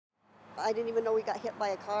I didn't even know we got hit by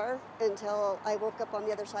a car until I woke up on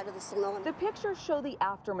the other side of the salon. The pictures show the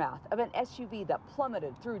aftermath of an SUV that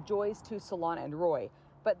plummeted through Joy's 2 Salon and Roy,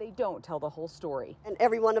 but they don't tell the whole story. And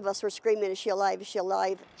every one of us were screaming, is she alive? Is she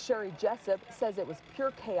alive? Sherry Jessup says it was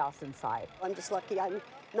pure chaos inside. I'm just lucky I'm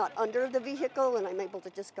not under the vehicle and I'm able to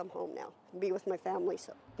just come home now and be with my family.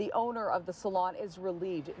 So The owner of the salon is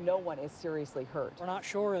relieved no one is seriously hurt. We're not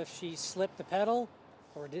sure if she slipped the pedal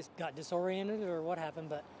or just got disoriented or what happened,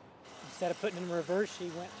 but instead of putting in reverse, she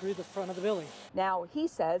went through the front of the building. Now, he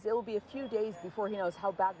says it will be a few days before he knows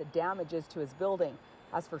how bad the damage is to his building.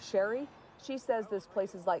 As for Sherry, she says this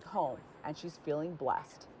place is like home, and she's feeling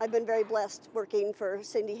blessed. I've been very blessed working for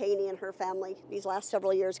Cindy Haney and her family these last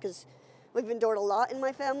several years because we've endured a lot in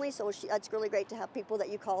my family, so it's really great to have people that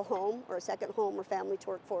you call home or a second home or family to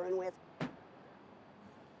work for and with.